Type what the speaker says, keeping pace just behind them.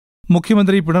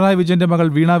മുഖ്യമന്ത്രി പിണറായി വിജയന്റെ മകൾ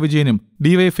വീണ വിജയനും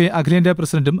ഡിവൈഎഫ്ഐ അഖിലേന്ത്യാ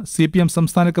പ്രസിഡന്റും സിപിഎം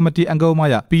സംസ്ഥാന കമ്മിറ്റി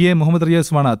അംഗവുമായ മുഹമ്മദ്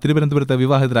റിയാസുമാണ് തിരുവനന്തപുരത്ത്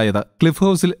വിവാഹിതരായത്. ക്ലിഫ്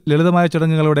ഹൌസിൽ ലളിതമായ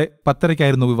ചടങ്ങുകളോടെ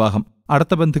 10:30-ായിരുന്നു വിവാഹം.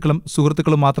 അടുത്ത ബന്ധുക്കളും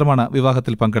സുഹൃത്തുക്കളും മാത്രമാണ്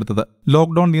വിവാഹത്തിൽ പങ്കെടുത്തത്.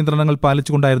 ലോക്ഡൌൺ നിയന്ത്രണങ്ങൾ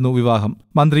പാലിച്ചുകൊണ്ടായിരുന്നു വിവാഹം.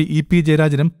 മന്ത്രി ഇ.പി.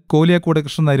 ജയരാജനും കോലിയാക്കോട്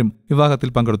കൃഷ്ണനായരും വിവാഹത്തിൽ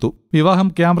പങ്കെടുത്തു. വിവാഹം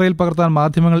ക്യാമറയിൽ പകർത്താൻ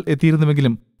മാധ്യമങ്ങൾ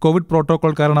എത്തിയിരുന്നുവെങ്കിലും കോവിഡ്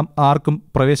പ്രോട്ടോകോൾ കാരണം ആർക്കും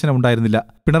പ്രവേശനമുണ്ടായിരുന്നില്ല.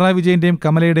 പിണറായി വിജയന്റെയും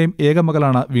കമലയുടെയും ഏക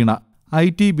മകളാണ് വീണ.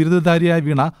 IT ബിരുദധാരിയായ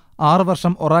വീണ 6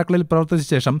 വർഷം ഒറാക്കിളിൽ പ്രവർത്തിച്ച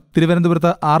ശേഷം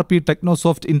തിരുവനന്തപുരത്ത് RP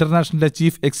ടെക്നോസോഫ്റ്റ് ഇന്റർനാഷണലിന്റെ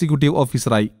ചീഫ് എക്സിക്യൂട്ടീവ്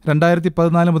ഓഫീസറായി.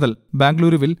 2014 മുതൽ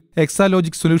ബാംഗ്ലൂരുവിൽ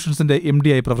എക്സാലോജിക് സൊല്യൂഷൻസിന്റെ MD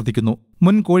ആയി പ്രവർത്തിക്കുന്നു.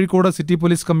 മുൻ Kozhikode city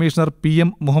police commissioner PM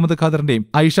Muhammad ഖാദറിന്റെയും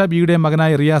Aisha ബിയുടെയും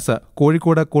മകനായ റിയാസ്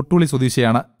കോഴിക്കോട് കൊട്ടൂളി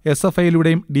സ്വദേശിയാണ്.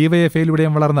 SFIയിലൂടെയും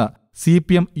DYFIയിലൂടെയും വളർന്ന്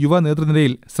CPM യുവ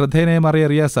നേതൃനിരയിൽ ശ്രദ്ധേയമാറിയ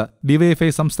റിയാസ് DYFI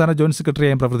സംസ്ഥാന ജോയിന്റ്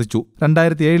സെക്രട്ടറിയായും പ്രവർത്തിച്ചു.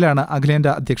 2007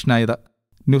 അഖിലേന്ത്യാ അധ്യക്ഷനായത്.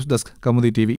 News desk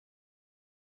Kaumudi TV.